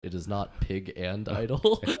It is not pig and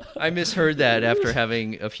idle. I misheard that after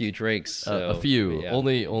having a few drinks. So, a few, yeah.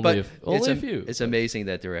 only a few. It's amazing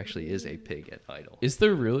that there actually is a pig and idol. Is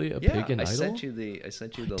there really a pig and I idol? sent you the I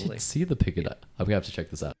link. didn't see the pig and idol. I'm gonna have to check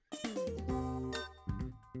this out.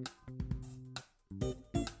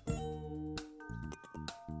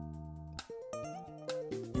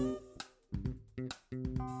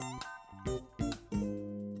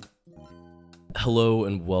 Hello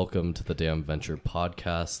and welcome to the Damn Venture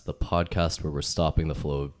Podcast, the podcast where we're stopping the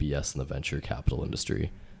flow of BS in the venture capital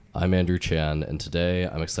industry. I'm Andrew Chan, and today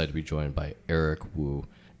I'm excited to be joined by Eric Wu.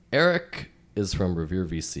 Eric is from Revere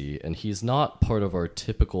VC, and he's not part of our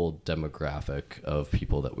typical demographic of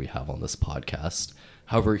people that we have on this podcast.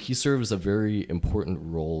 However, he serves a very important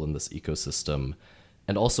role in this ecosystem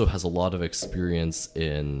and also has a lot of experience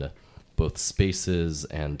in both spaces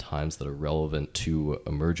and times that are relevant to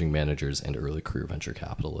emerging managers and early career venture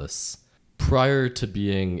capitalists. Prior to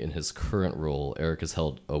being in his current role, Eric has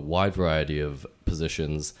held a wide variety of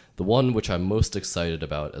positions. The one which I'm most excited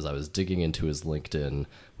about as I was digging into his LinkedIn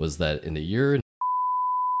was that in the year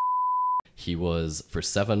he was, for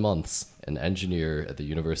 7 months, an engineer at the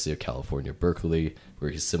University of California, Berkeley,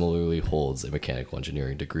 where he similarly holds a mechanical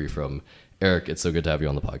engineering degree from. Eric, it's so good to have you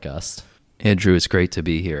on the podcast. Andrew, it's great to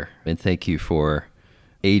be here, and thank you for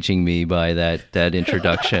aging me by that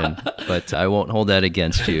introduction. But I won't hold that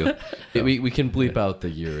against you. We can bleep out the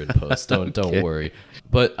year in post. Don't worry.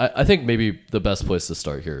 But I think maybe the best place to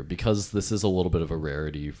start here, because this is a little bit of a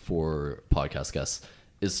rarity for podcast guests,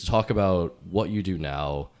 is to talk about what you do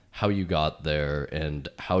now, how you got there, and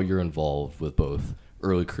how you're involved with both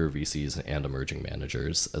early career VCs and emerging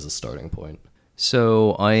managers as a starting point.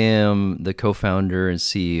 So I am the co-founder and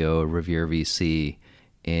CEO of Revere VC,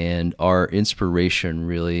 and our inspiration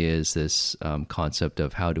really is this concept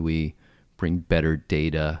of how do we bring better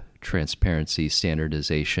data, transparency,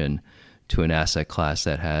 standardization to an asset class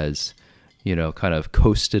that has, kind of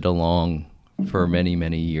coasted along for many,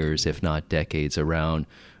 many years, if not decades, around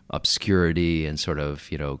obscurity and sort of,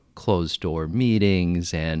 closed door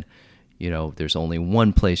meetings and there's only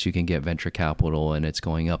one place you can get venture capital, and it's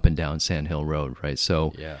going up and down Sand Hill Road, right?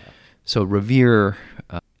 So Revere,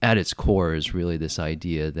 at its core, is really this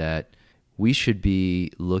idea that we should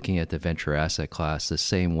be looking at the venture asset class the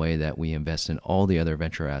same way that we invest in all the other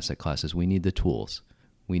venture asset classes. We need the tools,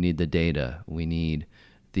 we need the data, we need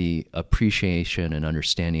the appreciation and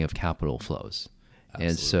understanding of capital flows.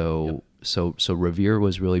 Absolutely. And so Revere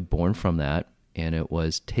was really born from that. And it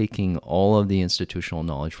was taking all of the institutional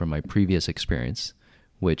knowledge from my previous experience,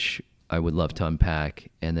 which I would love to unpack,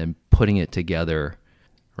 and then putting it together,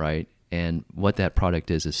 right? And what that product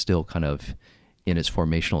is still kind of in its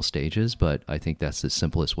formational stages, but I think that's the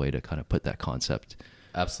simplest way to kind of put that concept.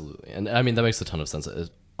 Absolutely. And I mean, that makes a ton of sense.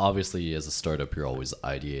 Obviously, as a startup, you're always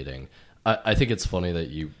ideating. I think it's funny that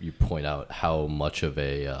you point out how much of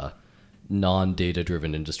a non-data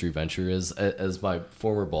driven industry venture is. As my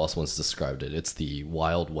former boss once described it, it's the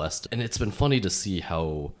Wild West. And it's been funny to see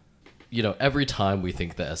how, every time we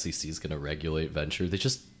think the SEC is going to regulate venture, they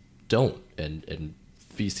just don't. And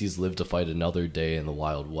VCs live to fight another day in the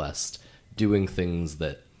Wild West, doing things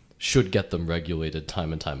that should get them regulated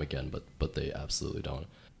time and time again, but they absolutely don't.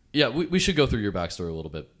 Yeah, we should go through your backstory a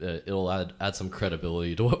little bit. It'll add some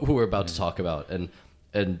credibility to what we're about to talk about.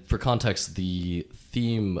 And for context, the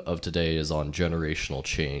theme of today is on generational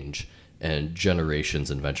change and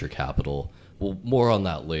generations in venture capital. Well, more on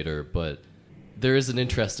that later, but there is an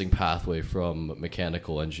interesting pathway from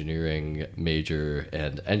mechanical engineering major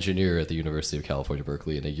and engineer at the University of California,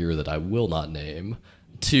 Berkeley, in a year that I will not name,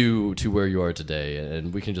 to where you are today.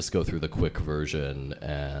 And we can just go through the quick version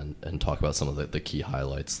and talk about some of the key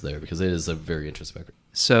highlights there, because it is a very interesting background.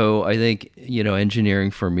 So I think,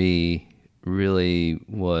 engineering for me really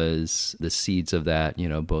was the seeds of that.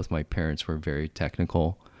 Both my parents were very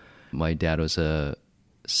technical. My dad was a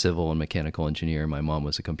civil and mechanical engineer. My mom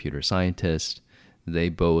was a computer scientist. They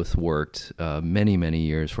both worked many, many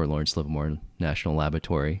years for Lawrence Livermore National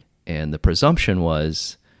Laboratory. And the presumption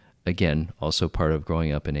was, again, also part of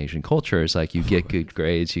growing up in Asian culture, is like you get good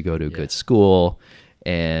grades, you go to a good school,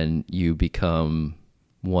 and you become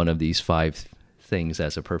one of these 5 things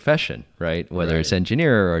as a profession, right? Whether it's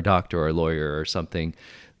engineer or a doctor or a lawyer or something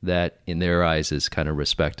that in their eyes is kind of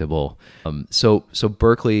respectable. So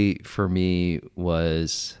Berkeley for me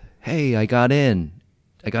was, hey, I got into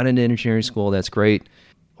engineering school. That's great.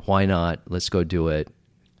 Why not? Let's go do it.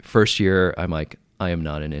 First year, I'm like, I am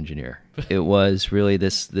not an engineer. It was really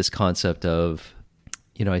this concept of,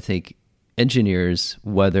 I think engineers,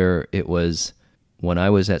 whether it was when I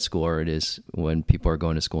was at school or it is when people are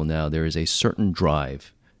going to school now, there is a certain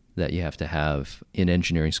drive that you have to have in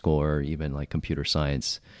engineering school or even like computer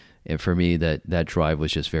science. And for me, that drive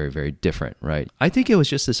was just very, very different, right? I think it was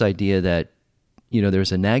just this idea that,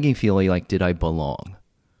 there's a nagging feeling like, did I belong?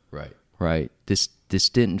 Right. Right. This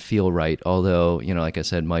didn't feel right. Although, like I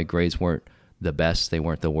said, my grades weren't the best. They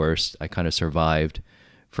weren't the worst. I kind of survived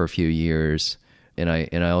for a few years. And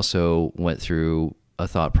I also went through a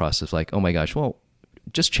thought process like, oh my gosh, well,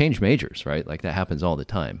 just change majors, right? Like that happens all the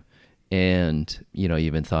time. And,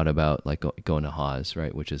 even thought about like going to Haas,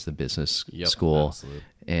 right? Which is the business school. Absolutely.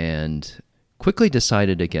 And quickly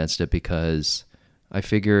decided against it because I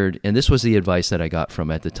figured, and this was the advice that I got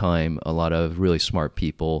from at the time, a lot of really smart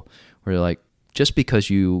people were like, just because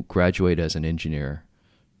you graduate as an engineer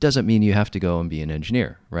doesn't mean you have to go and be an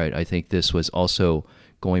engineer, right? I think this was also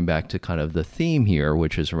going back to kind of the theme here,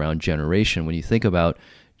 which is around generation. When you think about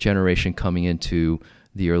generation coming into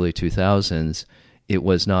the early 2000s, it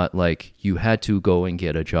was not like you had to go and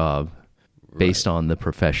get a job based on the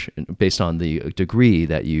profession, based on the degree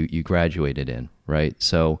that you graduated in, right?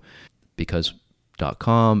 So because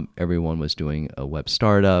 .com, everyone was doing a web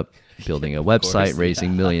startup, building a website,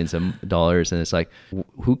 raising millions of dollars. And it's like,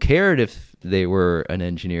 who cared if they were an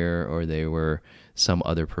engineer or they were some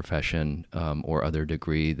other profession or other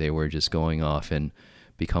degree? They were just going off and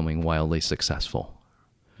becoming wildly successful.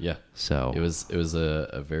 Yeah. So it was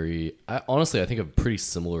a very, honestly, I think a pretty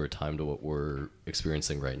similar time to what we're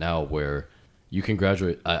experiencing right now, where you can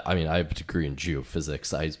graduate. I mean, I have a degree in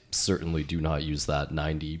geophysics. I certainly do not use that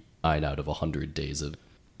 99 out of 100 days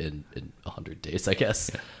in 100 days, I guess.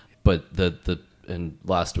 Yeah. But and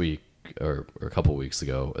last week or a couple weeks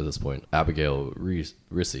ago at this point, Abigail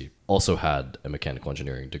Rissy also had a mechanical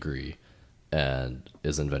engineering degree and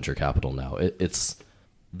is in venture capital now.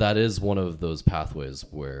 That is one of those pathways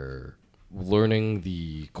where learning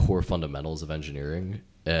the core fundamentals of engineering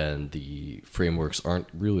and the frameworks aren't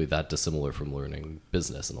really that dissimilar from learning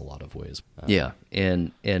business in a lot of ways. Yeah,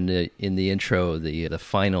 and in the intro, the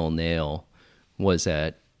final nail was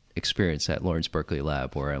that experience at Lawrence Berkeley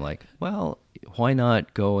Lab, where I'm like, well, why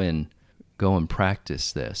not go and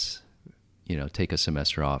practice this? Take a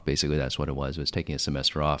semester off. Basically, that's what it was taking a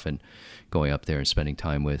semester off and going up there and spending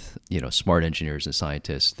time with, smart engineers and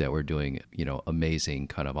scientists that were doing, amazing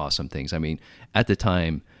kind of awesome things. I mean, at the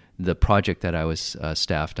time, the project that I was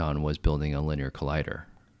staffed on was building a linear collider.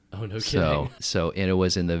 Oh, no kidding. So, and it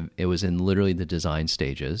was in literally the design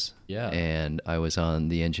stages. Yeah. And I was on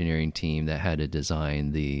the engineering team that had to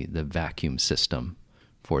design the vacuum system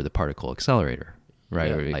for the particle accelerator, right?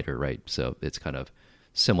 Yeah. Right. So it's kind of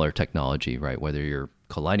similar technology, right? Whether you're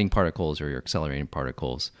colliding particles or you're accelerating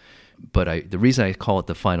particles. But the reason I call it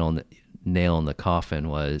the final nail in the coffin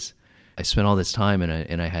was I spent all this time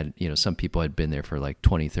and I had, some people had been there for like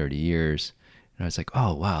 20, 30 years. And I was like,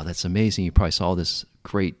 oh, wow, that's amazing. You probably saw this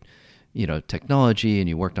great, technology and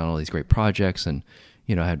you worked on all these great projects. And,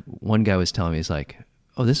 I had one guy was telling me, he's like,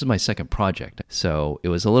 oh, this is my second project. So it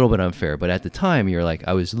was a little bit unfair. But at the time, you're like,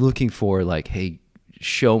 I was looking for like, hey,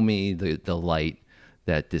 show me the light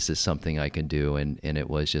that this is something I can do. And it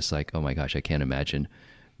was just like, oh my gosh, I can't imagine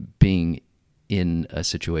being in a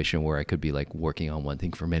situation where I could be like working on one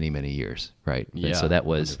thing for many, many years. Right. Yeah. And so that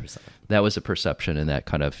was 100%. A perception, and that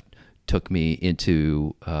kind of took me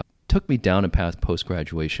down a path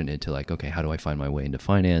post-graduation into like, okay, how do I find my way into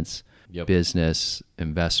finance, business,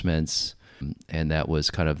 investments? And that was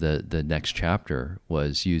kind of the next chapter,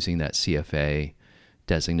 was using that CFA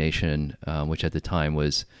designation, which at the time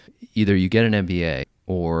was either you get an MBA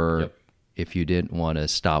or if you didn't want to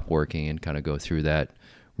stop working and kind of go through that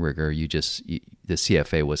rigor, the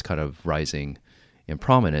CFA was kind of rising in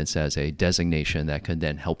prominence as a designation that could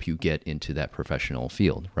then help you get into that professional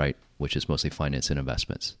field, right? Which is mostly finance and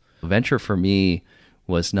investments. Venture for me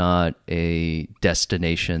was not a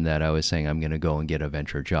destination that I was saying I'm going to go and get a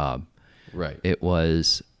venture job. Right. It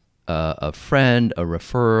was a friend, a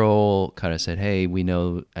referral, kind of said, hey, we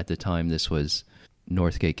know at the time this was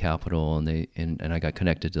Northgate Capital, and I got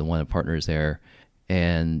connected to one of the partners there,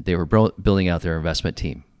 and they were building out their investment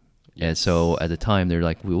team. Yes. And so at the time, they're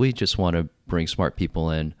like, we just want to bring smart people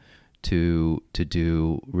in to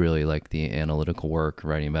do really like the analytical work,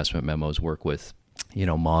 writing investment memos, work with,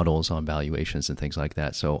 models on valuations and things like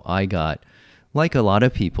that. So I got, like a lot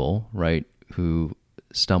of people, right, who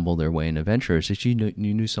stumble their way into ventures, that you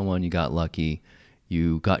knew someone, you got lucky,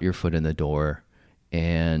 you got your foot in the door,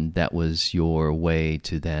 and that was your way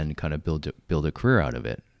to then kind of build a career out of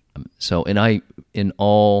it. So, and I, in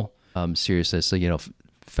all seriousness,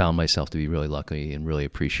 found myself to be really lucky and really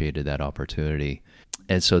appreciated that opportunity.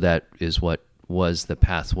 And so that is what was the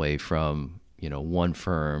pathway from, one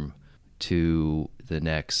firm to the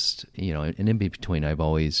next, and in between, I've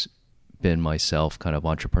always been myself kind of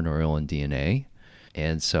entrepreneurial in DNA.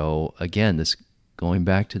 And so again, this going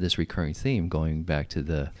back to this recurring theme, going back to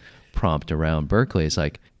the prompt around Berkeley, it's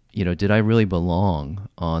like, did I really belong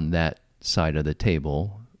on that side of the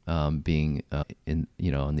table, being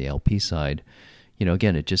on the LP side?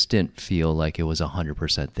 Again, it just didn't feel like it was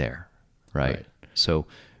 100% there, right? So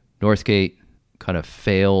Northgate kind of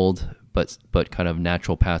failed, but kind of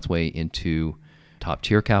natural pathway into top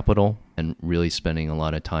tier capital, and really spending a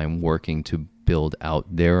lot of time working to build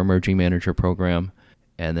out their emerging manager program.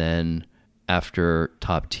 And then after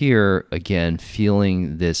top tier, again,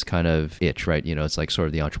 feeling this kind of itch, right? It's like sort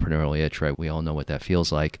of the entrepreneurial itch, right? We all know what that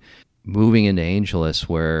feels like. Moving into AngelList,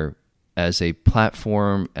 where as a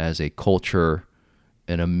platform, as a culture,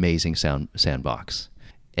 an amazing sandbox.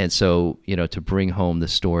 And so, to bring home the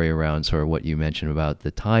story around sort of what you mentioned about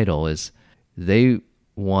the title is they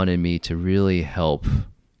wanted me to really help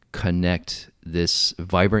connect this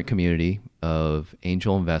vibrant community of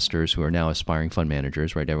angel investors who are now aspiring fund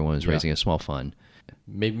managers, right? Everyone is raising a small fund.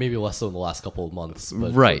 Maybe less so in the last couple of months,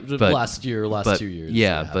 but but last 2 years.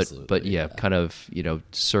 Kind of,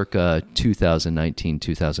 circa 2019,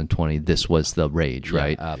 2020, this was the rage,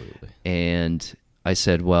 right? Absolutely. And I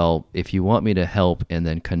said, well, if you want me to help and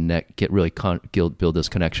then build those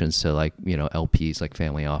connections to LPs, like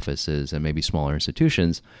family offices and maybe smaller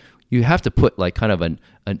institutions, you have to put like kind of an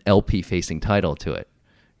LP facing title to it,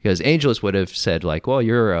 because AngelList would have said like, well,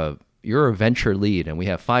 you're a venture lead and we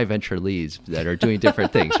have 5 venture leads that are doing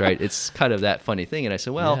different things, right? It's kind of that funny thing. And I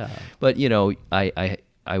said, well, but I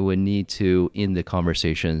would need to, in the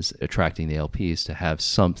conversations attracting the LPs, to have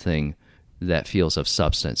something that feels of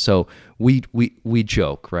substance. So we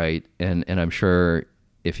joke, right? And I'm sure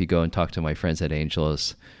if you go and talk to my friends at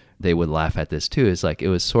AngelList, they would laugh at this too. It's like it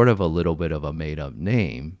was sort of a little bit of a made up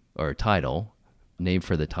name or name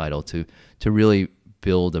for the title to really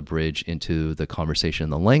build a bridge into the conversation,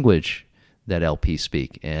 the language that LPs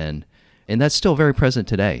speak. And that's still very present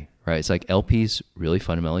today, right? It's like LPs really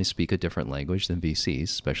fundamentally speak a different language than VCs,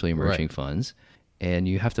 especially emerging funds. And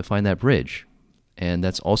you have to find that bridge. And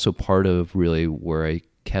that's also part of really where I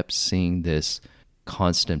kept seeing this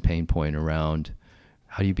constant pain point around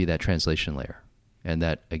how do you be that translation layer? And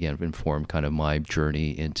that, again, informed kind of my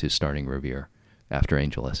journey into starting Revere after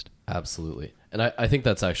AngelList. Absolutely. And I think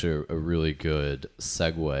that's actually a really good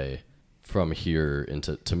segue from here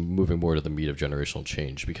into moving more to the meat of generational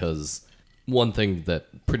change, because one thing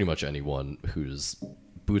that pretty much anyone who's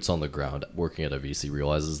boots on the ground working at a VC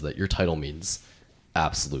realizes that your title means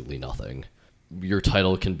absolutely nothing. Your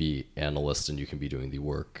title can be analyst and you can be doing the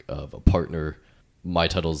work of a partner. My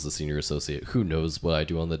title is the senior associate. Who knows what I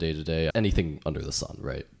do on the day-to-day? Anything under the sun,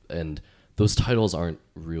 right? And those titles aren't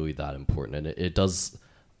really that important. And it does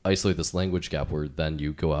isolate this language gap where then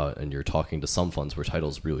you go out and you're talking to some funds where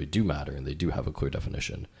titles really do matter and they do have a clear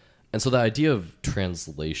definition. And so the idea of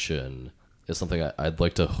translation is something I'd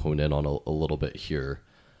like to hone in on a little bit here.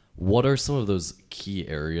 What are some of those key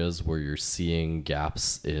areas where you're seeing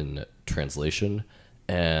gaps in translation,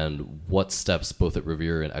 and what steps both at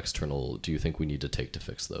Revere and external do you think we need to take to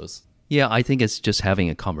fix those? Yeah, I think it's just having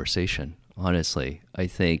a conversation, honestly. I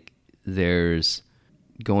think there's,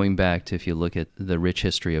 going back to, if you look at the rich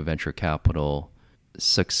history of venture capital,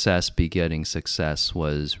 success begetting success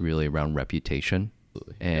was really around reputation.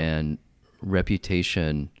 Absolutely. And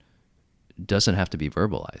reputation doesn't have to be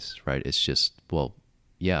verbalized, right? It's just, well,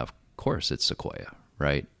 yeah, of course it's Sequoia,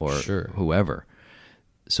 right? Or whoever.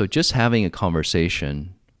 So just having a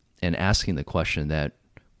conversation and asking the question that,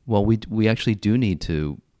 well, we actually do need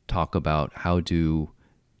to talk about how do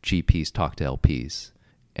GPs talk to LPs,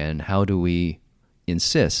 and how do we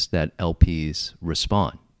insist that LPs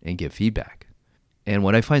respond and give feedback. And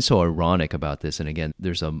what I find so ironic about this, and again,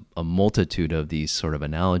 there's a multitude of these sort of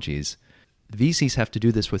analogies, VCs have to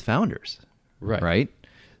do this with founders, right?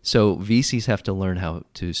 So VCs have to learn how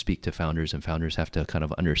to speak to founders, and founders have to kind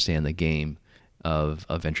of understand the game of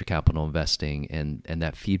venture capital investing, and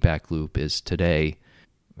that feedback loop is today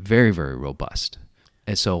very, very robust.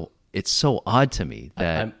 And so it's so odd to me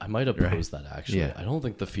that I might oppose that actually. Yeah. I don't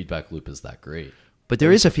think the feedback loop is that great. But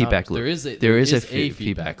there is a feedback loop. There is a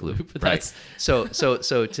feedback loop. Right. So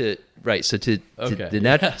the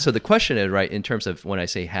question is, right, in terms of when I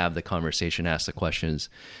say have the conversation, ask the questions,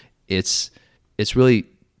 it's really,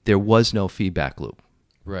 there was no feedback loop.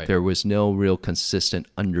 Right. There was no real consistent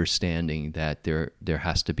understanding that there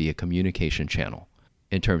has to be a communication channel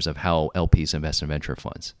in terms of how LPs invest in venture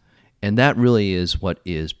funds. And that really is what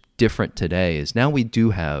is different today, is now we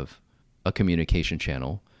do have a communication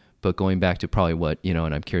channel, but going back to probably what,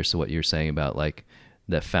 and I'm curious to what you're saying about like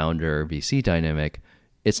the founder VC dynamic,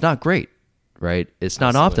 it's not great, right? It's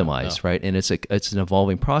not Absolutely, optimized, no. right? And it's an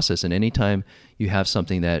evolving process. And anytime you have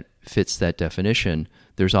something that fits that definition,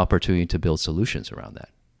 there's opportunity to build solutions around that.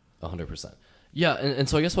 100%. Yeah, and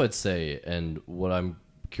so I guess what I'd say, and what I'm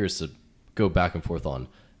curious to go back and forth on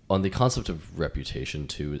the concept of reputation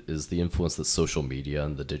too, is the influence that social media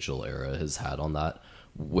and the digital era has had on that,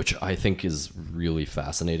 which I think is really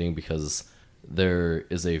fascinating because there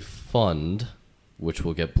is a fund, which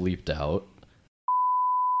will get bleeped out,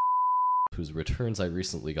 whose returns I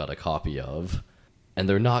recently got a copy of, and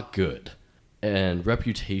they're not good. And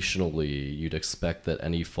reputationally, you'd expect that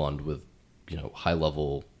any fund with, high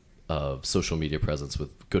level of social media presence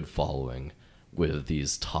with good following with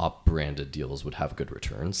these top branded deals would have good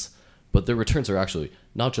returns. But their returns are actually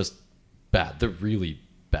not just bad, they're really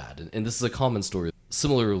bad. And this is a common story.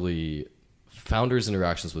 Similarly, founders'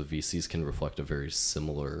 interactions with VCs can reflect a very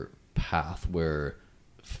similar path where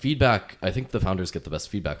feedback, I think the founders get the best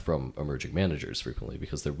feedback from emerging managers frequently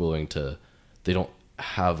because they don't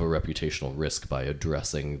have a reputational risk by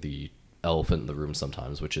addressing the elephant in the room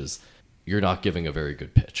sometimes, which is you're not giving a very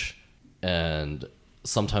good pitch. And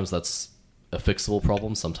sometimes that's a fixable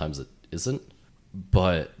problem, sometimes it isn't,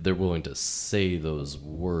 but they're willing to say those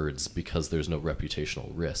words because there's no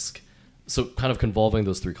reputational risk. So kind of convolving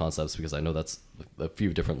those three concepts, because I know that's a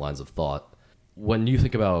few different lines of thought. When you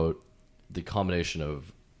think about the combination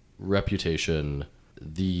of reputation,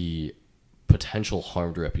 the potential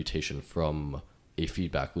harmed reputation from a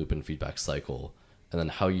feedback loop and feedback cycle, and then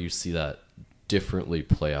how you see that differently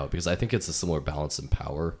play out, because I think it's a similar balance in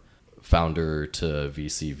power, founder to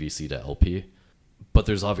VC, VC to LP. But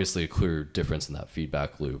there's obviously a clear difference in that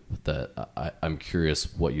feedback loop that I'm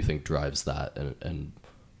curious what you think drives that and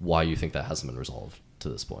why you think that hasn't been resolved to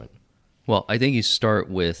this point. Well, I think you start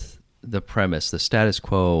with the premise, the status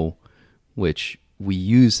quo, which we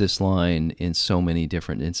use this line in so many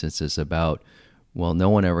different instances about, well, no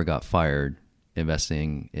one ever got fired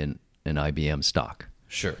investing in an IBM stock.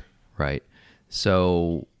 Sure. Right?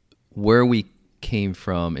 So where we came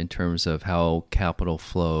from in terms of how capital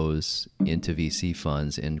flows into VC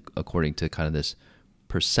funds and according to kind of this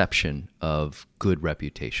perception of good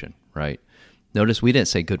reputation, right? Notice we didn't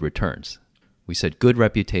say good returns. We said good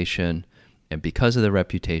reputation, and because of the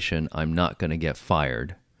reputation, I'm not going to get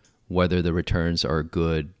fired, whether the returns are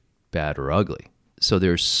good, bad, or ugly. So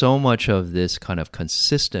there's so much of this kind of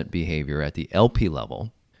consistent behavior at the LP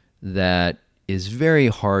level that is very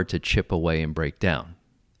hard to chip away and break down.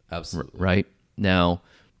 Absolutely. Right? Now,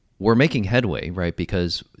 we're making headway, right?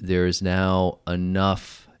 Because there's now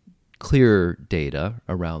enough clear data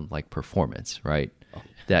around like performance, right?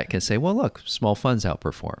 That can say, well, look, small funds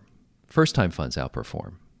outperform. First-time funds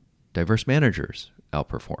outperform. Diverse managers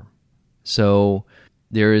outperform. So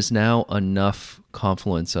there is now enough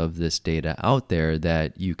confluence of this data out there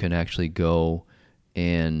that you can actually go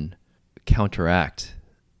and counteract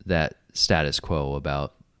that status quo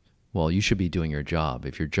about, well, you should be doing your job.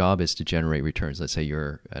 If your job is to generate returns, let's say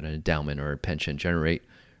you're at an endowment or a pension, generate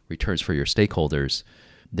returns for your stakeholders,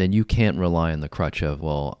 then you can't rely on the crutch of,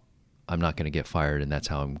 well, I'm not going to get fired and that's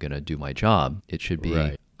how I'm going to do my job. It should be,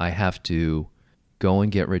 right. I have to go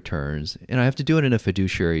and get returns, and I have to do it in a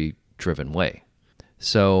fiduciary-driven way.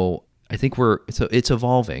 So I think it's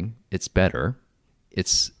evolving. It's better.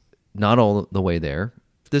 It's not all the way there.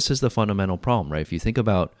 This is the fundamental problem, right? If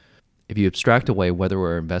you abstract away whether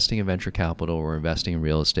we're investing in venture capital or investing in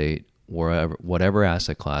real estate, whatever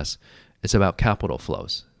asset class, it's about capital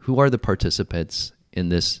flows. Who are the participants in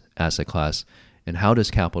this asset class, and how does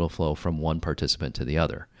capital flow from one participant to the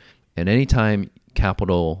other? And anytime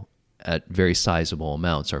capital at very sizable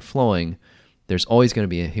amounts are flowing, there's always going to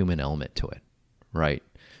be a human element to it, right?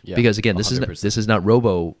 Yeah, because again, this is not trade. This is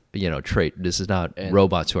not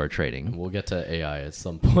robots who are trading. We'll get to AI at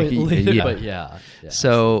some point later, yeah. But yeah.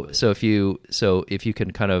 So if you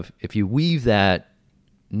weave that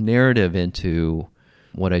narrative into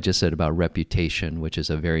what I just said about reputation, which is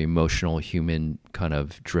a very emotional, human kind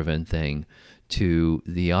of driven thing, to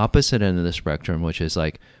the opposite end of the spectrum, which is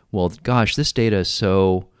like, well, gosh, this data is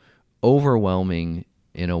so overwhelming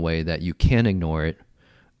in a way that you can't ignore it,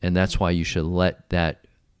 and that's why you should let that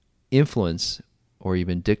influence or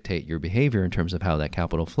even dictate your behavior in terms of how that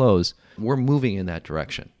capital flows. We're moving in that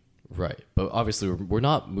direction. Right. But obviously we're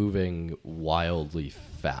not moving wildly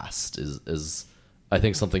fast is I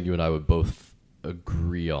think something you and I would both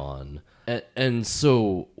agree on. And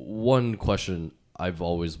so one question I've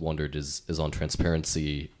always wondered is on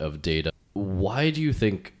transparency of data. Why do you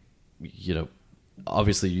think,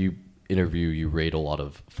 obviously you rate a lot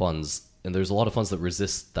of funds, and there's a lot of funds that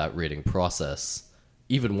resist that rating process,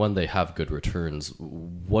 even when they have good returns,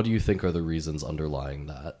 what do you think are the reasons underlying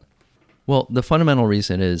that? Well, the fundamental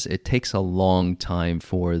reason is it takes a long time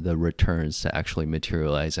for the returns to actually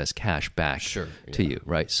materialize as cash back to you,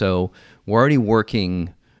 right? So we're already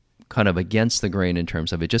working kind of against the grain in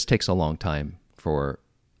terms of it just takes a long time for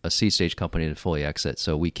a seed stage company to fully exit.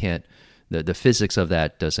 So we can't, the physics of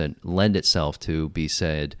that doesn't lend itself to be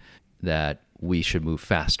said that we should move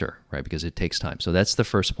faster, right? Because it takes time. So that's the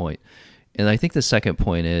first point. And I think the second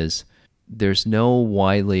point is there's no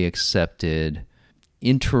widely accepted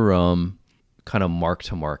interim kind of mark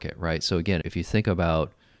to market, right? So again, if you think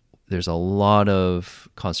about, there's a lot of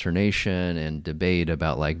consternation and debate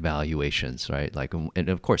about like valuations, right? Like, and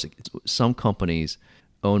of course, some companies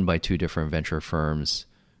owned by two different venture firms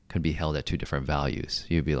can be held at two different values.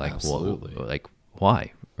 You'd be like, absolutely. Well, like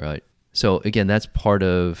why, right? So again, that's part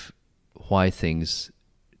of why things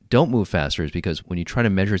don't move faster, is because when you try to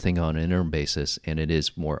measure things on an interim basis and it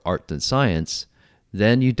is more art than science,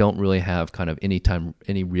 then you don't really have kind of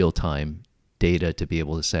any real-time data to be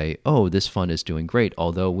able to say, oh, this fund is doing great,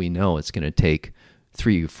 although we know it's going to take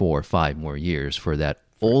 3, 4, 5 more years for that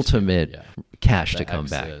ultimate cash to come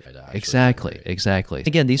back. Exactly.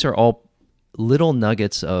 Again, these are all little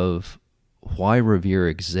nuggets of why Revere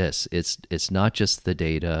exists. It's not just the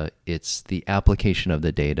data, it's the application of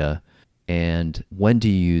the data, and when do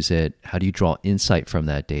you use it? How do you draw insight from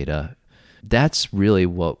that data? That's really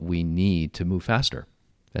what we need to move faster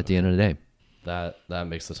at the end of the day. That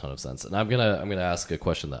makes a ton of sense. And I'm gonna ask a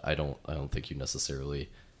question that I don't think you necessarily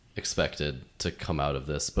expected to come out of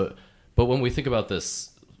this. But when we think about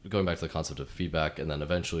this, going back to the concept of feedback and then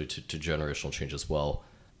eventually to generational change as well,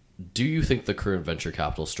 do you think the current venture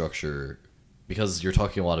capital structure, because you're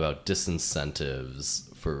talking a lot about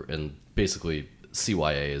disincentives for, and basically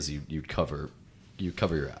CYA is you cover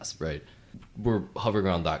your ass, right? We're hovering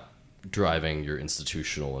around that, driving your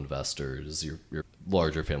institutional investors, your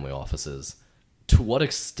larger family offices. To what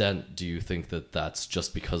extent do you think that that's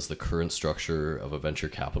just because the current structure of a venture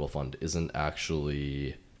capital fund isn't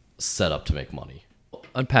actually set up to make money?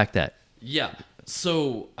 Unpack that. Yeah.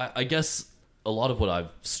 So I guess a lot of what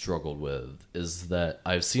I've struggled with is that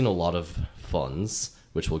I've seen a lot of funds,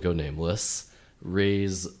 which will go nameless,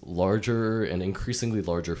 raise larger and increasingly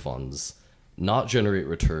larger funds, not generate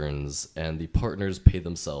returns, and the partners pay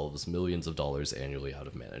themselves millions of dollars annually out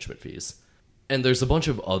of management fees. And there's a bunch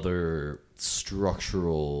of other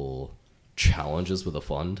structural challenges with a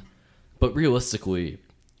fund, but realistically,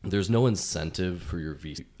 there's no incentive for your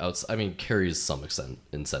VC. I mean, carry is some extent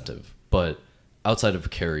incentive, but outside of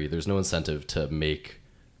carry, there's no incentive to make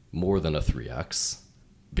more than a 3x,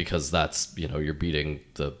 because that's, you're beating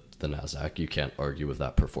the NASDAQ. You can't argue with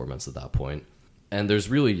that performance at that point. And there's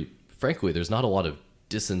really, frankly, there's not a lot of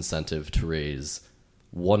disincentive to raise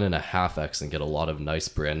 1.5x and get a lot of nice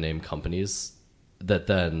brand name companies that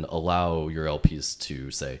then allow your LPs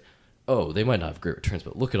to say, oh, they might not have great returns,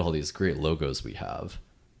 but look at all these great logos we have.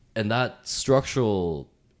 And that structural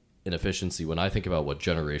inefficiency, when I think about what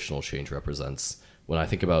generational change represents, when I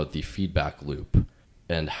think about the feedback loop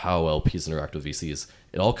and how LPs interact with VCs,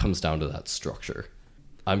 it all comes down to that structure.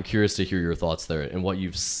 I'm curious to hear your thoughts there and what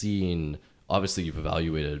you've seen. Obviously, you've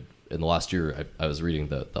evaluated in the last year. I was reading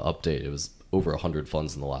the update. It was over 100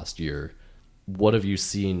 funds in the last year. What have you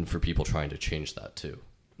seen for people trying to change that too?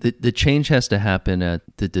 The change has to happen at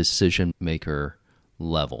the decision maker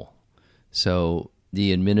level. So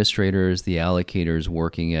the administrators, the allocators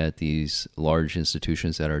working at these large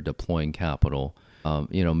institutions that are deploying capital,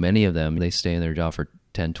 many of them, they stay in their job for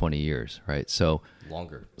 10, 20 years, right? So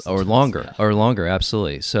longer,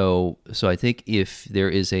 absolutely. So I think if there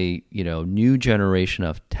is a, new generation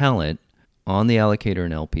of talent on the allocator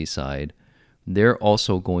and LP side, they're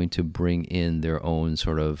also going to bring in their own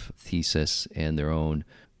sort of thesis and their own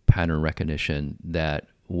pattern recognition that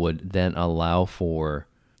would then allow for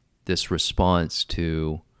this response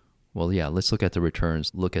to, let's look at the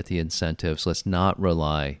returns, look at the incentives. Let's not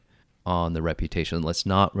rely on the reputation. Let's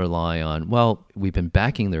not rely on, we've been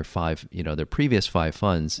backing their previous 5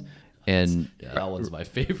 funds. And that one's my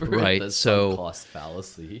favorite. Right. That's so cost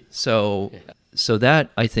fallacy. So that,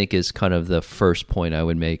 I think, is kind of the first point I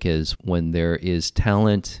would make, is when there is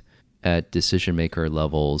talent at decision maker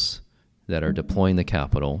levels that are deploying the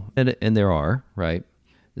capital, and there are, right,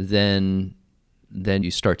 then you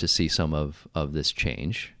start to see some of this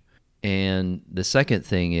change. And the second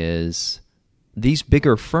thing is these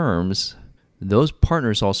bigger firms, those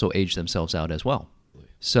partners also age themselves out as well.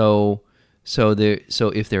 So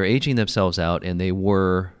if they're aging themselves out, and they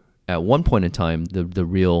were at one point in time the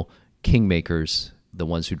real kingmakers, the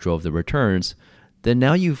ones who drove the returns, then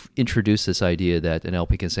now you've introduced this idea that an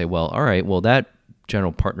LP can say, that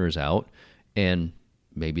general partners out, and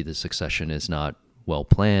maybe the succession is not well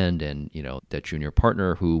planned, and that junior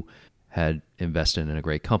partner who had invested in a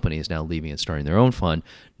great company is now leaving and starting their own fund.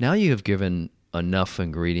 Now you have given enough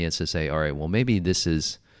ingredients to say, all right, well, maybe this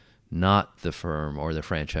is not the firm or the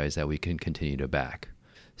franchise that we can continue to back.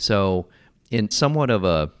 So in somewhat of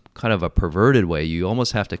a kind of a perverted way, you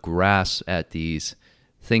almost have to grasp at these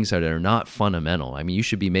things that are not fundamental. I mean, you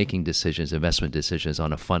should be making decisions, investment decisions,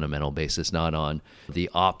 on a fundamental basis, not on the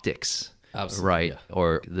optics. Absolutely, right? Yeah.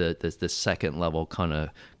 Or the second level kind of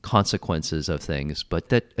consequences of things. But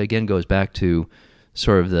that, again, goes back to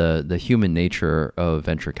sort of the human nature of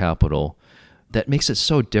venture capital that makes it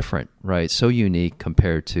so different, right? So unique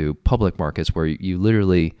compared to public markets where you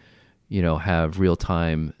literally, have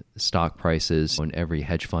real-time stock prices when every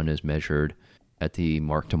hedge fund is measured at the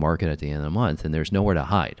mark-to-market at the end of the month, and there's nowhere to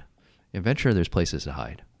hide. In venture, there's places to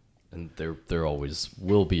hide. And there always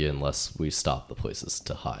will be unless we stop the places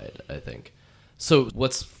to hide, I think. So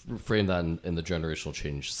let's frame that in the generational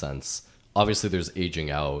change sense. Obviously, there's aging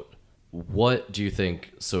out. What do you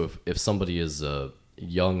think? So if somebody is a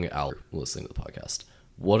young owl listening to the podcast,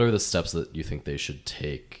 what are the steps that you think they should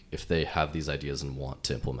take if they have these ideas and want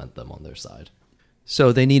to implement them on their side?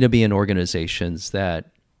 So they need to be in organizations that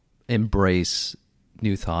embrace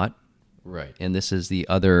new thought. Right. And this is the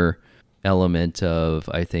other element of,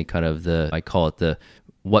 I think, kind of I call it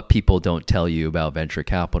what people don't tell you about venture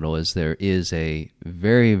capital is there is a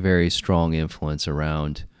very, very strong influence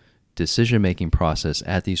around decision-making process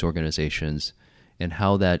at these organizations and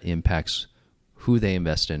how that impacts who they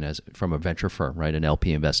invest in as from a venture firm, right? An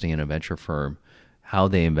LP investing in a venture firm, how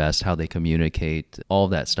they invest, how they communicate, all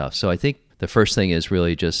that stuff. So I think the first thing is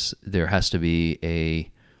really just there has to be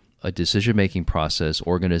a decision-making process,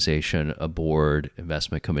 organization, a board,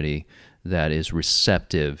 investment committee that is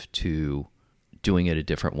receptive to doing it a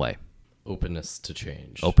different way. Openness to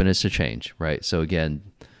change. Openness to change, right? So again,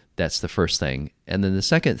 that's the first thing. And then the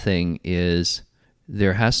second thing is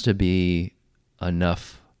there has to be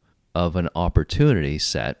enough of an opportunity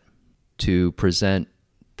set to present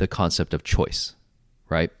the concept of choice,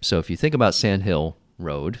 right? So if you think about Sand Hill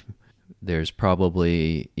Road, there's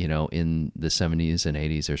probably, in the 70s and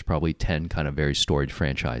 80s, there's probably 10 kind of very storied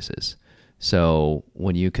franchises. So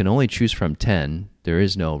when you can only choose from 10, there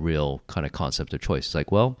is no real kind of concept of choice. It's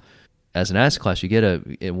like, well, as an asset class, you get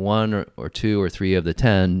in one or two or three of the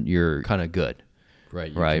 10, you're kind of good.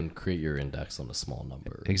 Right. You can create your index on a small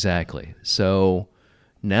number. Exactly. So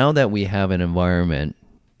now that we have an environment,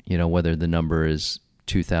 whether the number is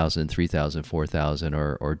 2,000, 3,000, 4,000,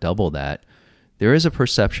 or double that, there is a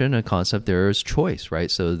perception, a concept, there is choice, right?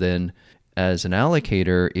 So then as an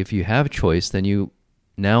allocator, if you have choice, then you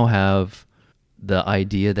now have the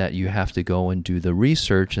idea that you have to go and do the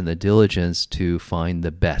research and the diligence to find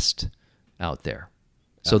the best out there.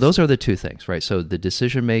 So those are the two things, right? So the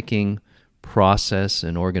decision-making process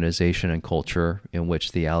and organization and culture in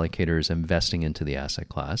which the allocator is investing into the asset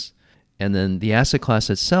class. And then the asset class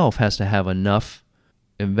itself has to have enough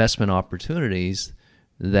investment opportunities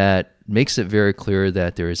that makes it very clear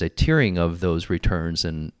that there is a tiering of those returns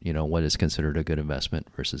and, what is considered a good investment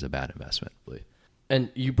versus a bad investment. And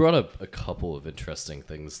you brought up a couple of interesting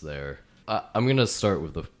things there. I'm going to start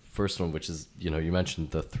with the first one, which is, you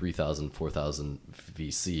mentioned the 3,000, 4,000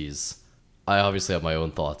 VCs. I obviously have my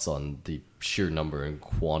own thoughts on the sheer number and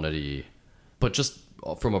quantity, but just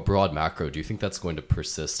from a broad macro, do you think that's going to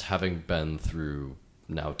persist, having been through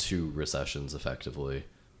now 2 recessions effectively?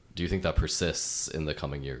 Do you think that persists in the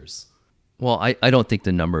coming years? Well, I don't think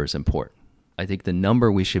the number is important. I think the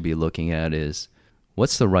number we should be looking at is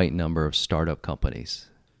what's the right number of startup companies?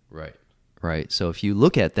 Right. Right. So if you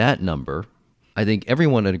look at that number, I think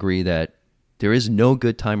everyone would agree that there is no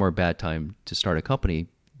good time or bad time to start a company.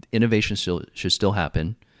 Innovation should still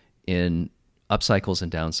happen in up cycles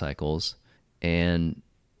and down cycles. And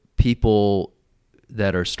people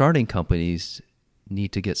that are starting companies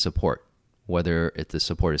need to get support, whether the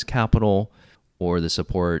support is capital or the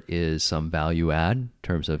support is some value add in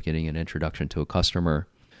terms of getting an introduction to a customer.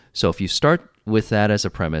 So if you start with that as a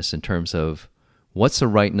premise in terms of what's the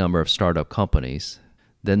right number of startup companies,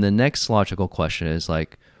 then the next logical question is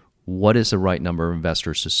like, what is the right number of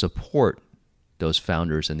investors to support those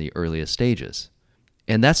founders in the earliest stages?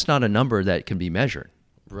 And that's not a number that can be measured,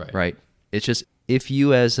 right? It's just if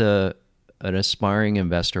you as an aspiring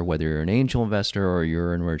investor, whether you're an angel investor or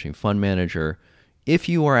you're an emerging fund manager, if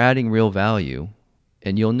you are adding real value,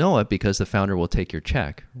 and you'll know it because the founder will take your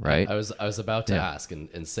check, right? I was about to ask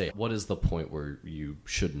and say, what is the point where you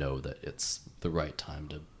should know that it's the right time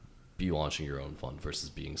to be launching your own fund versus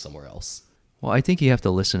being somewhere else? Well, I think you have to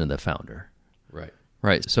listen to the founder. Right.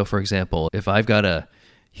 Right. So, for example, if I've got a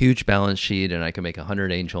huge balance sheet and I can make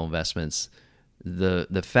 100 angel investments,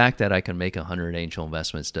 the fact that I can make 100 angel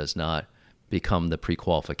investments does not become the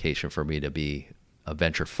pre-qualification for me to be a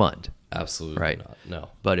venture fund. Absolutely Right. not. No.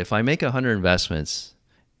 But if I make 100 investments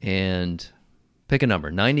and pick a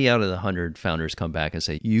number, 90 out of the 100 founders come back and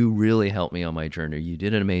say, you really helped me on my journey. You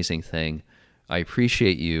did an amazing thing. I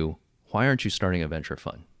appreciate you. Why aren't you starting a venture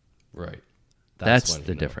fund? Right. That's when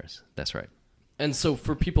the difference. That's right. And so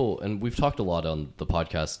for people, and we've talked a lot on the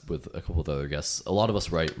podcast with a couple of other guests, a lot of us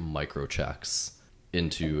write micro checks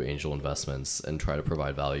into angel investments and try to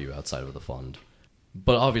provide value outside of the fund.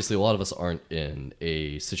 But obviously, a lot of us aren't in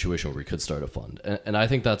a situation where we could start a fund. And I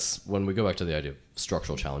think that's when we go back to the idea of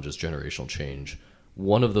structural challenges, generational change.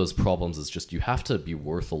 One of those problems is just you have to be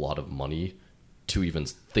worth a lot of money to even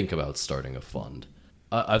think about starting a fund.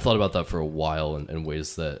 I've thought about that for a while in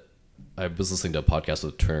ways that I was listening to a podcast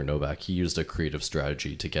with Turner Novak. He used a creative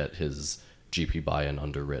strategy to get his GP buy-in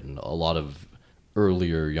underwritten. A lot of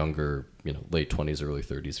earlier, younger, late 20s, early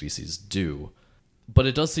 30s VCs do. But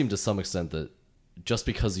it does seem to some extent that just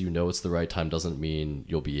because it's the right time doesn't mean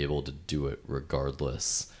you'll be able to do it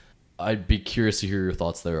regardless. I'd be curious to hear your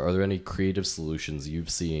thoughts there. Are there any creative solutions you've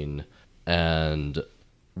seen, and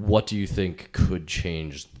what do you think could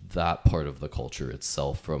change that part of the culture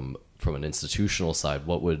itself from an institutional side?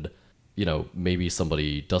 What would, maybe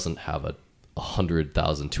somebody doesn't have a $100,000,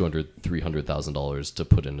 $200,000, $300,000 to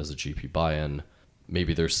put in as a GP buy-in.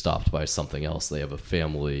 Maybe they're stopped by something else. They have a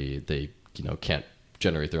family. They, can't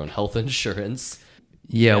generate their own health insurance.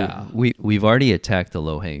 Yeah. We've already attacked the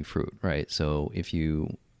low-hanging fruit, right? So if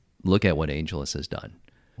you look at what Angelus has done,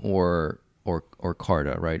 or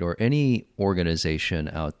Carta, right, or any organization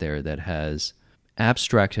out there that has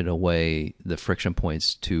abstracted away the friction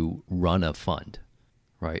points to run a fund,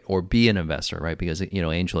 right, or be an investor, right, because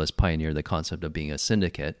Angelus pioneered the concept of being a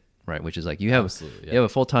syndicate, right, which is like you have a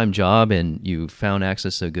full-time job and you found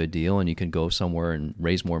access to a good deal and you can go somewhere and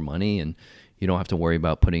raise more money, and you don't have to worry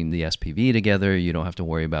about putting the SPV together. You don't have to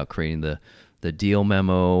worry about creating the deal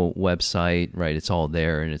memo website, right? It's all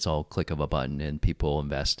there and it's all click of a button and people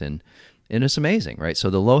invest in. And it's amazing, right?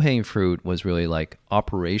 So the low-hanging fruit was really like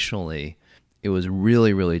operationally, it was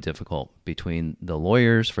really, really difficult between the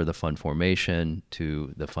lawyers for the fund formation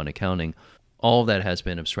to the fund accounting. All of that has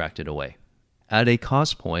been abstracted away. At a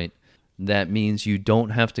cost point, that means you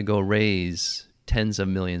don't have to go raise tens of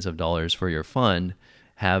millions of dollars for your fund,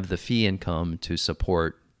 have the fee income to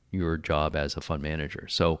support your job as a fund manager.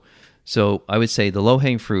 So I would say the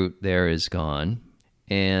low-hanging fruit there is gone.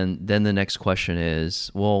 And then the next question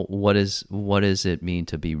is, well, what does it mean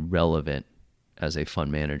to be relevant as a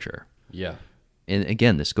fund manager? Yeah. And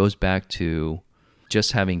again, this goes back to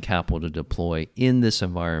just having capital to deploy in this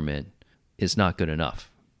environment is not good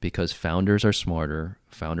enough, because founders are smarter,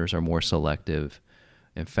 founders are more selective,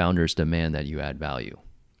 and founders demand that you add value.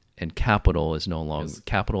 And capital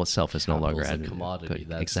itself is no longer a commodity.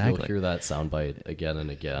 Exactly. You'll hear that soundbite again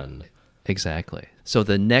and again. Exactly. So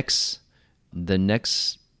the next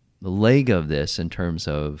leg of this, in terms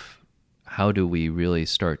of how do we really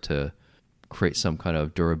start to create some kind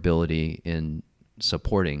of durability in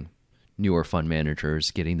supporting newer fund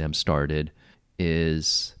managers, getting them started,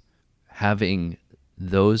 is having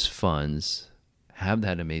those funds have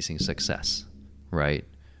that amazing success, right?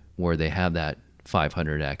 Where they have that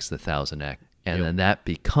 500x, the 1000x, and then that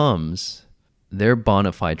becomes their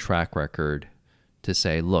bona fide track record to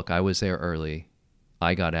say, look, I was there early,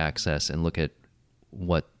 I got access, and look at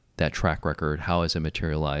what that track record, how has it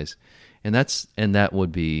materialized? And that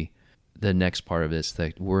would be the next part of this,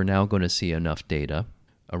 that we're now going to see enough data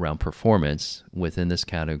around performance within this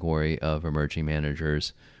category of emerging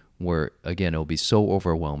managers where, again, it'll be so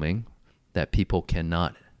overwhelming that people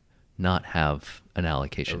cannot not have an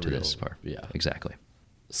allocation to this part. Yeah. Exactly.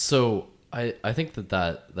 So I think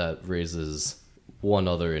that raises one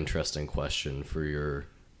other interesting question for your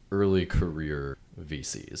early career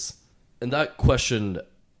VCs. And that question,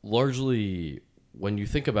 largely, when you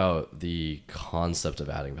think about the concept of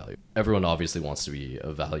adding value, everyone obviously wants to be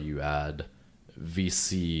a value add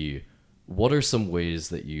VC. What are some ways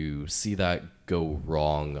that you see that go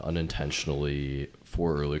wrong unintentionally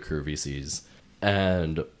for early career VCs?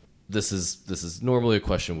 And this is normally a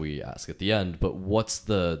question we ask at the end, but what's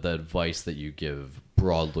the advice that you give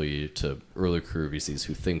broadly to early career VCs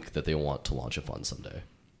who think that they want to launch a fund someday?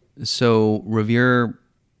 So Revere,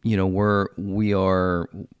 we are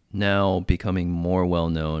now becoming more well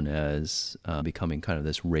known as becoming kind of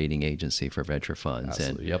this rating agency for venture funds.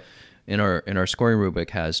 Absolutely. And in our scoring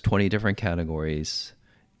rubric has 20 different categories,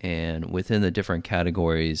 And within the different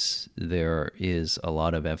categories, there is a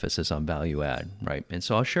lot of emphasis on value add, right? And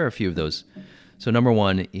so I'll share a few of those. So number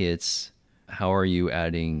one, it's how are you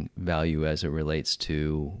adding value as it relates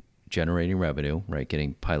to generating revenue, right?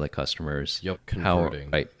 Getting pilot customers. Yep, converting.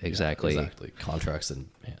 Right, exactly. Yeah, exactly. Contracts in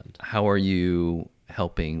hand. How are you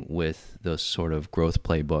helping with those sort of growth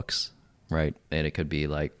playbooks, right? And it could be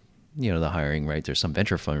like, the hiring, right? There's some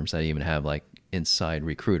venture firms that even have like inside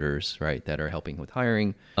recruiters, right, that are helping with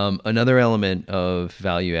hiring. Another element of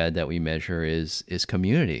value add that we measure is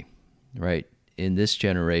community, right? In this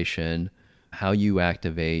generation, how you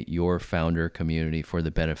activate your founder community for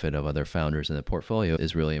the benefit of other founders in the portfolio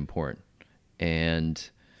is really important. And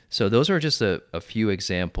so those are just a few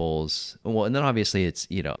examples. Well, and then obviously it's,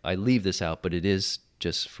 I leave this out, but it is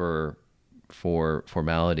just for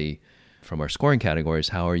formality from our scoring categories.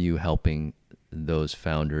 How are you helping those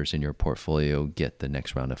founders in your portfolio get the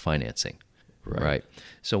next round of financing? Right.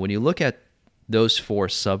 So when you look at those 4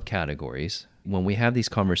 subcategories, when we have these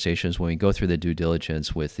conversations, when we go through the due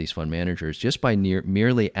diligence with these fund managers, just by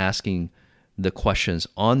merely asking the questions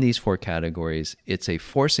on these 4 categories, it's a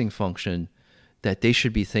forcing function that they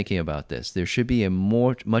should be thinking about this. There should be a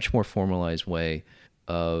much more formalized way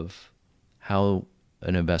of how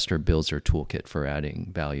an investor builds their toolkit for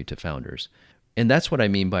adding value to founders. And that's what I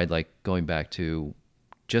mean by like going back to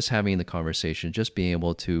just having the conversation, just being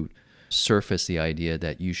able to surface the idea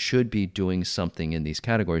that you should be doing something in these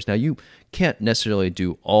categories. Now, you can't necessarily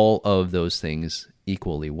do all of those things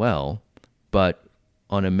equally well, but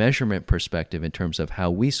on a measurement perspective in terms of how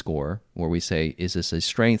we score, where we say, is this a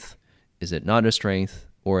strength? Is it not a strength?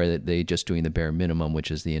 Or are they just doing the bare minimum,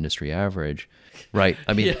 which is the industry average, right?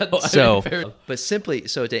 I mean, it's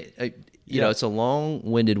a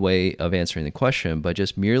long-winded way of answering the question, but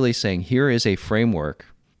just merely saying, here is a framework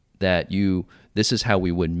that this is how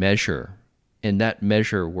we would measure. And that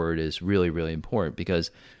measure word is really, really important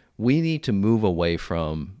because we need to move away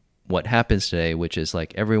from what happens today, which is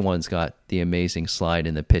like everyone's got the amazing slide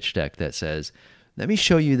in the pitch deck that says, let me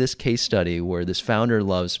show you this case study where this founder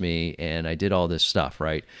loves me and I did all this stuff,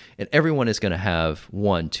 right? And everyone is going to have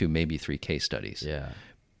 1, 2, maybe 3 case studies. Yeah.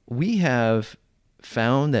 We have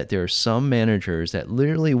found that there are some managers that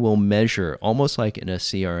literally will measure, almost like in a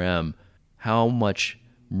CRM, how much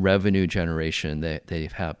revenue generation that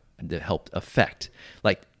they've helped affect.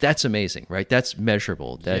 Like, that's amazing, right? That's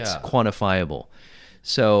measurable. That's quantifiable.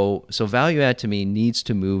 So value add to me needs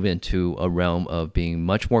to move into a realm of being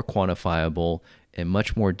much more quantifiable and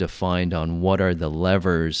much more defined on what are the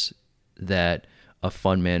levers that a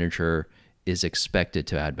fund manager is expected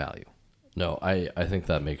to add value. No, I think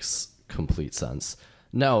that makes complete sense.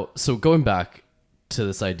 Now, so going back to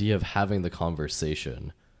this idea of having the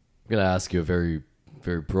conversation, I'm going to ask you a very,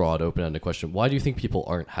 very broad, open-ended question. Why do you think people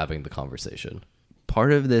aren't having the conversation?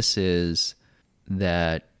 Part of this is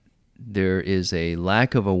that there is a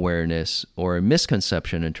lack of awareness or a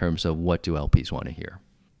misconception in terms of what do LPs want to hear.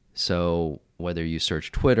 So whether you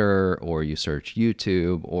search Twitter or you search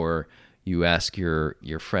YouTube or you ask your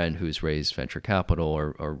friend who's raised venture capital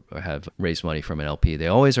or have raised money from an LP, they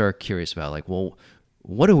always are curious about like, well,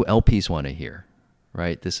 what do LPs want to hear,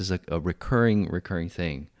 right? This is a recurring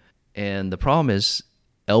thing. And the problem is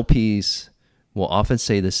LPs will often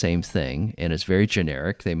say the same thing, and it's very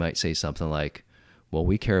generic. They might say something like, well,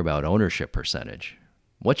 we care about ownership percentage.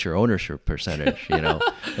 What's your ownership percentage?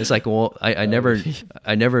 It's like, well, I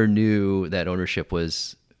never knew that ownership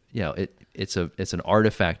was, it's an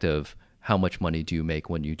artifact of how much money do you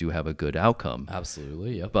make when you do have a good outcome.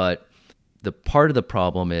 Absolutely, yep. But the part of the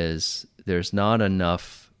problem is there's not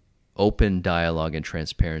enough open dialogue and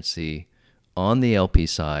transparency on the LP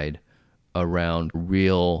side around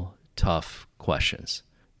real tough questions.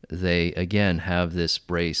 They, again, have this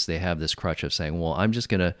brace, they have this crutch of saying, well, I'm just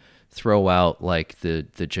going to throw out like the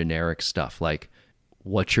generic stuff, like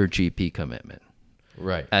what's your GP commitment?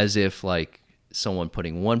 Right. As if like someone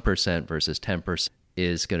putting 1% versus 10%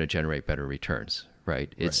 is going to generate better returns,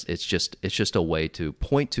 right? It's just a way to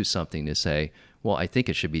point to something to say, well, I think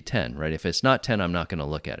it should be 10, right? If it's not 10, I'm not going to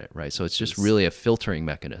look at it, right? So it's just really a filtering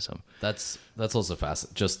mechanism. That's also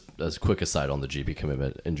fascinating. Just as a quick aside on the GP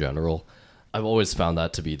commitment in general, I've always found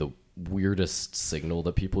that to be the weirdest signal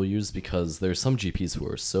that people use because there's some GPs who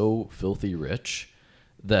are so filthy rich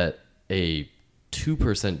that a 2%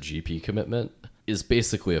 GP commitment is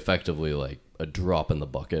basically effectively like a drop in the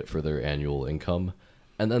bucket for their annual income.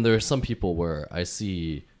 And then there are some people where I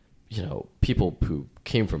see, people who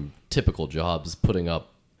came from typical jobs putting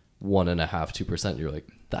up 1.5%, 2%. You're like,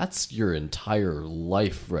 that's your entire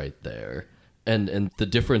life right there. And the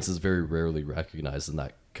difference is very rarely recognized in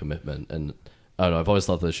that commitment. And I don't know. I've always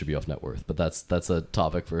thought that it should be off net worth, but that's a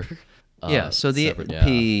topic for So the separate,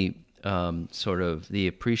 LP, sort of the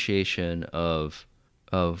appreciation of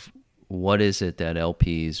what is it that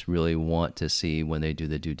LPs really want to see when they do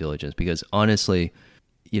the due diligence. Because honestly,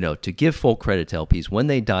 to give full credit to LPs, when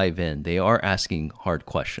they dive in, they are asking hard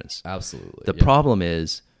questions. Absolutely. The problem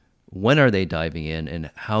is, when are they diving in, and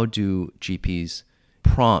how do GPs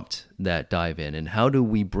prompt that dive in, and how do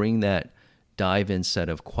we bring that dive in set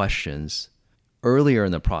of questions earlier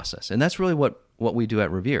in the process? And that's really what we do at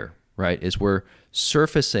Revere, right? Is we're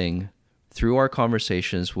surfacing through our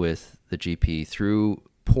conversations with the GP, through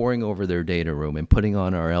poring over their data room and putting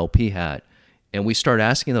on our LP hat, and we start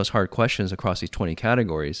asking those hard questions across these 20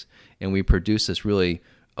 categories, and we produce this really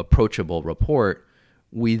approachable report.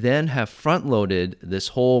 We then have front-loaded this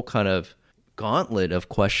whole kind of gauntlet of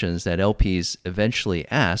questions that LPs eventually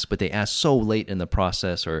ask, but they ask so late in the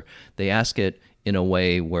process, or they ask it in a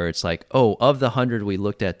way where it's like, oh, of the 100 we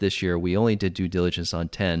looked at this year, we only did due diligence on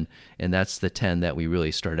 10, and that's the 10 that we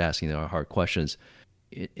really started asking our hard questions.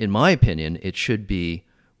 In my opinion, it should be,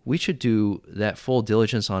 we should do that full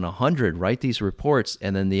diligence on 100, write these reports,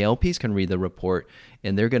 and then the LPs can read the report,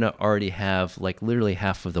 and they're going to already have like literally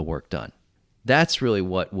half of the work done. That's really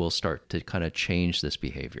what will start to kind of change this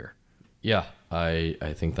behavior. Yeah, I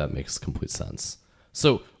think that makes complete sense.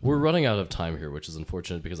 So we're running out of time here, which is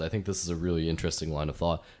unfortunate because I think this is a really interesting line of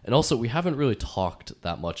thought. And also, we haven't really talked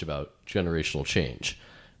that much about generational change.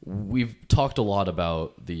 We've talked a lot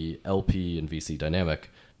about the LP and VC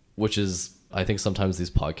dynamic, which is, I think sometimes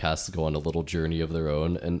these podcasts go on a little journey of their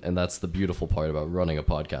own, and that's the beautiful part about running a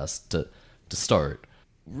podcast to start.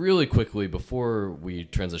 Really quickly, before we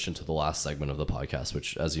transition to the last segment of the podcast,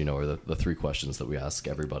 which, as you know, are the three questions that we ask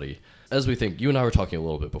everybody, as we think, you and I were talking a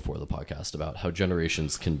little bit before the podcast about how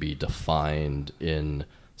generations can be defined in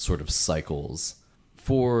sort of cycles.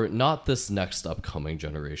 For not this next upcoming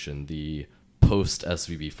generation, the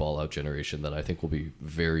post-SVB fallout generation that I think will be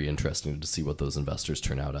very interesting to see what those investors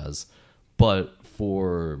turn out as. But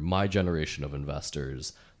for my generation of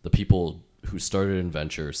investors, the people who started in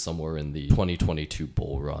venture somewhere in the 2022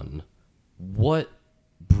 bull run, what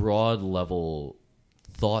broad level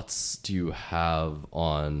thoughts do you have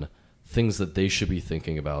on things that they should be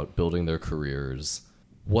thinking about building their careers?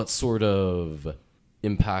 What sort of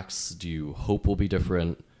impacts do you hope will be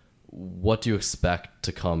different? What do you expect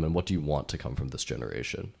to come, and what do you want to come from this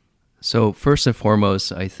generation? So first and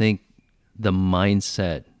foremost, I think the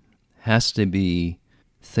mindset has to be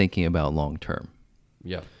thinking about long term.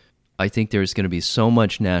 Yeah. I think there's going to be so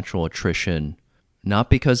much natural attrition, not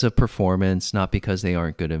because of performance, not because they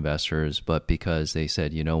aren't good investors, but because they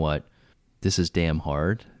said, you know what, this is damn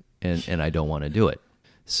hard, and I don't want to do it.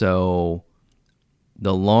 So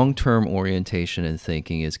the long-term orientation and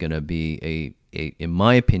thinking is going to be in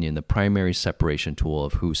my opinion, the primary separation tool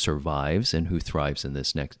of who survives and who thrives in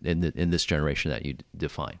this generation that you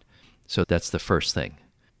define. So that's the first thing.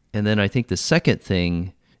 And then I think the second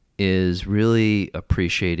thing is really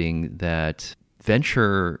appreciating that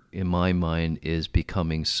venture, in my mind, is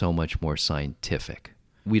becoming so much more scientific.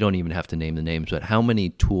 We don't even have to name the names, but how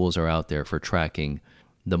many tools are out there for tracking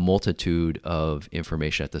the multitude of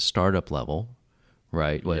information at the startup level,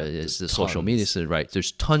 right? Well, it's the social media, right?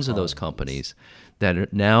 There's tons of those companies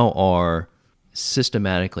that now are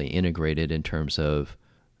systematically integrated in terms of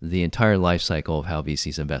the entire life cycle of how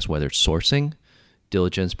VCs invest, whether it's sourcing,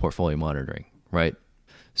 diligence, portfolio monitoring, right?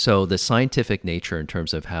 So the scientific nature in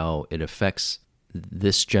terms of how it affects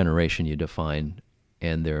this generation you define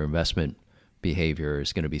and their investment behavior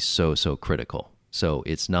is going to be so critical. So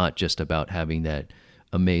it's not just about having that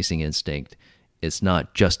amazing instinct. It's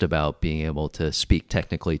not just about being able to speak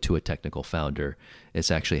technically to a technical founder. It's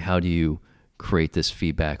actually, how do you create this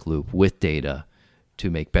feedback loop with data to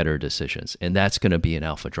make better decisions? And that's going to be an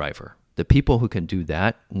alpha driver. The people who can do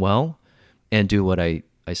that well and do what I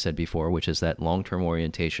said before, which is that long-term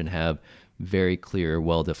orientation, have very clear,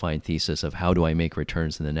 well-defined thesis of how do I make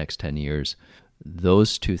returns in the next 10 years.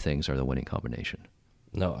 Those two things are the winning combination.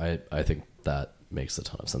 No, I think that makes a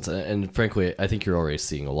ton of sense. And frankly, I think you're already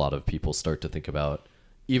seeing a lot of people start to think about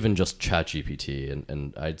even just ChatGPT.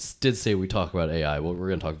 And I did say we talk about AI. Well, we're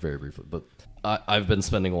going to talk very briefly. But I've been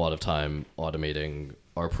spending a lot of time automating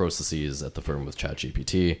our processes at the firm with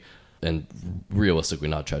ChatGPT. And realistically,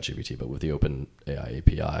 not ChatGPT, but with the OpenAI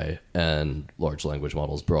API and large language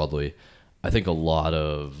models broadly, I think a lot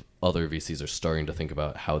of other VCs are starting to think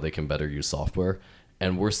about how they can better use software.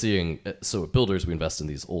 And we're seeing, so at Builders, we invest in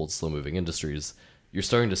these old, slow-moving industries. You're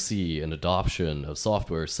starting to see an adoption of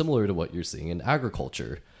software similar to what you're seeing in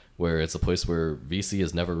agriculture, where it's a place where VC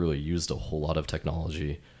has never really used a whole lot of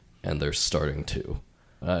technology, and they're starting to.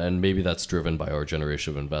 And maybe that's driven by our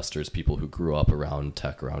generation of investors, people who grew up around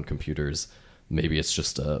tech, around computers. Maybe it's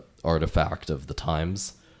just a artifact of the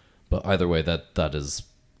times. But either way, that is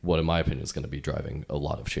what, in my opinion, is going to be driving a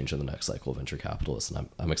lot of change in the next cycle of venture capitalists. And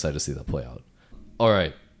I'm excited to see that play out. All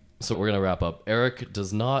right. So we're going to wrap up. Eric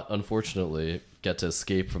does not, unfortunately, get to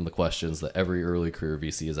escape from the questions that every early career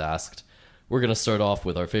VC is asked. We're going to start off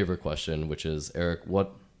with our favorite question, which is, Eric,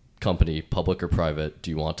 what company, public or private,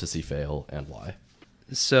 do you want to see fail and why?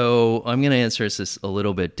 So I'm going to answer this a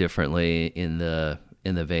little bit differently in the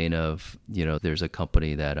vein of, there's a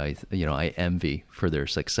company that I envy for their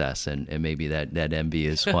success, and maybe that envy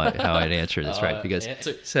is how I'd answer this, right? Because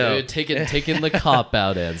taking the cop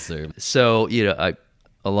out answer. So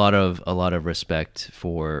a lot of respect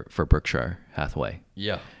for Berkshire Hathaway.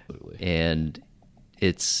 Yeah, absolutely. And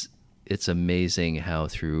it's amazing how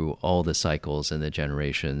through all the cycles and the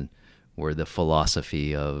generation, where the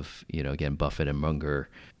philosophy of, again, Buffett and Munger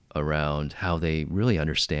around how they really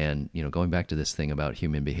understand, going back to this thing about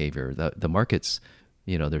human behavior, the markets,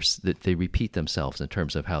 they repeat themselves in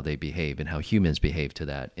terms of how they behave and how humans behave to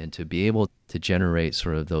that. And to be able to generate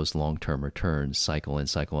sort of those long-term returns, cycle in,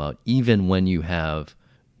 cycle out, even when you have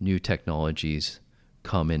new technologies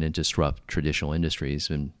come in and disrupt traditional industries,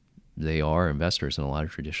 and they are investors in a lot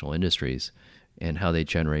of traditional industries, and how they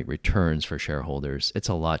generate returns for shareholders, it's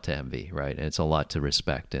a lot to envy, right? And it's a lot to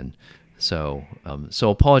respect. And so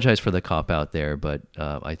apologize for the cop out there, but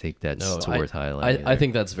I think that's worth highlighting. I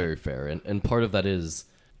think that's very fair. And part of that is,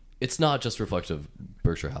 it's not just reflective of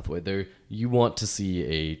Berkshire Hathaway. You want to see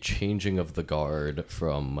a changing of the guard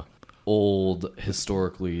from old,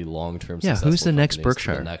 historically long-term successful who's the next companies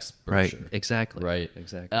Berkshire? To the next Berkshire. Right, exactly. Right.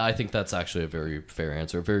 Exactly. I think that's actually a very fair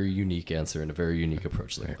answer, a very unique answer, and a very unique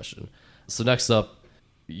approach to the question. So next up,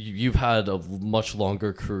 you've had a much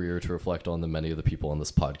longer career to reflect on than many of the people on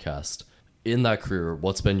this podcast. In that career,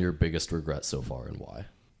 what's been your biggest regret so far, and why?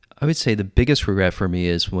 I would say the biggest regret for me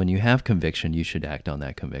is when you have conviction, you should act on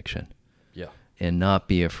that conviction. Yeah. And not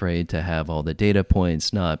be afraid to have all the data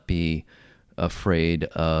points, not be afraid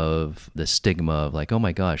of the stigma of like, oh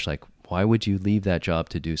my gosh, like, why would you leave that job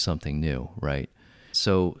to do something new, right?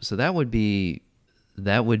 So that would be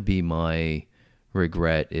my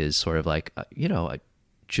regret, is sort of like, I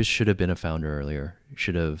just should have been a founder earlier,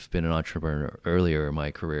 should have been an entrepreneur earlier in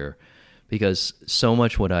my career, because so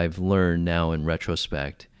much what I've learned now in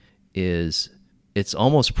retrospect is it's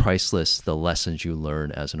almost priceless, the lessons you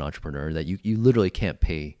learn as an entrepreneur, that you literally can't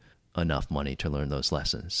pay enough money to learn those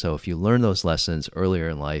lessons. So if you learn those lessons earlier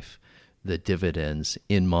in life, the dividends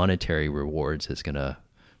in monetary rewards is going to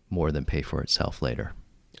more than pay for itself later.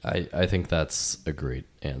 I think that's a great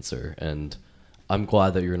answer. And I'm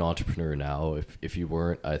glad that you're an entrepreneur now. If you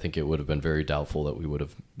weren't, I think it would have been very doubtful that we would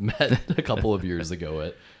have met a couple of years ago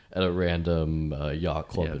at a random yacht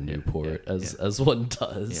club in Newport, as one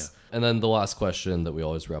does. Yeah. And then the last question that we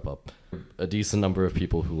always wrap up. A decent number of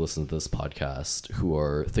people who listen to this podcast who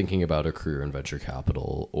are thinking about a career in venture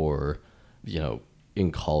capital, or,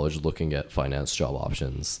 in college looking at finance job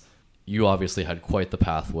options. You obviously had quite the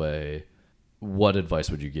pathway. What advice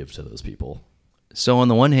would you give to those people? So on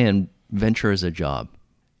the one hand, venture is a job,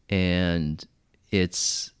 and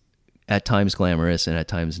it's at times glamorous and at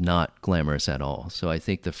times not glamorous at all. So I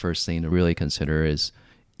think the first thing to really consider is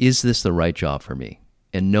this the right job for me?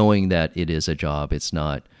 And knowing that it is a job, it's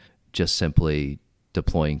not just simply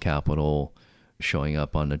deploying capital, showing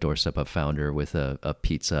up on the doorstep of founder with a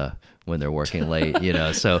pizza when they're working late,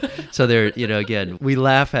 So they're, again, we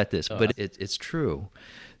laugh at this, but it's true.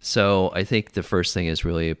 So I think the first thing is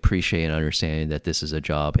really appreciating and understanding that this is a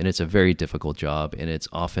job, and it's a very difficult job, and it's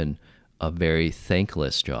often a very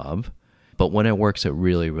thankless job. But when it works, it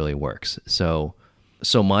really, really works. So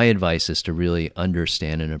my advice is to really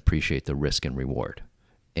understand and appreciate the risk and reward.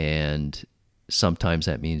 And sometimes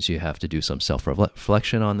that means you have to do some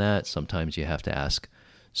self-reflection on that. Sometimes you have to ask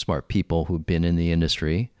smart people who've been in the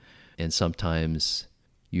industry. And sometimes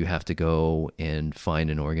you have to go and find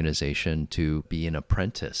an organization to be an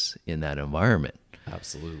apprentice in that environment.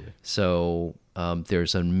 Absolutely. So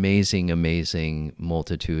there's an amazing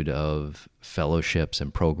multitude of fellowships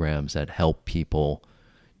and programs that help people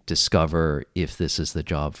discover if this is the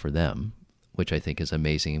job for them, which I think is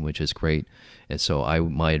amazing, which is great. And so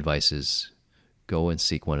my advice is go and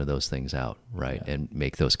seek one of those things out, right? Yeah. And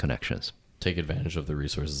make those connections. Take advantage of the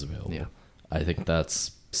resources available. Yeah. I think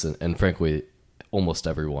that's, and frankly, almost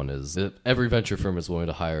every venture firm is willing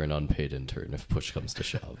to hire an unpaid intern if push comes to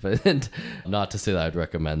shove. And not to say that I'd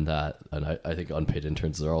recommend that. And I think unpaid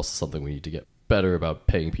interns are also something we need to get better about,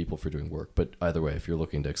 paying people for doing work. But either way, if you're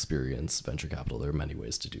looking to experience venture capital, there are many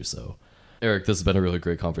ways to do so. Eric, this has been a really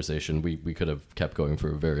great conversation. We could have kept going for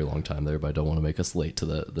a very long time there, but I don't want to make us late to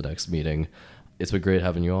the next meeting. It's been great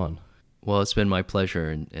having you on. Well, it's been my pleasure,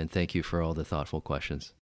 and thank you for all the thoughtful questions.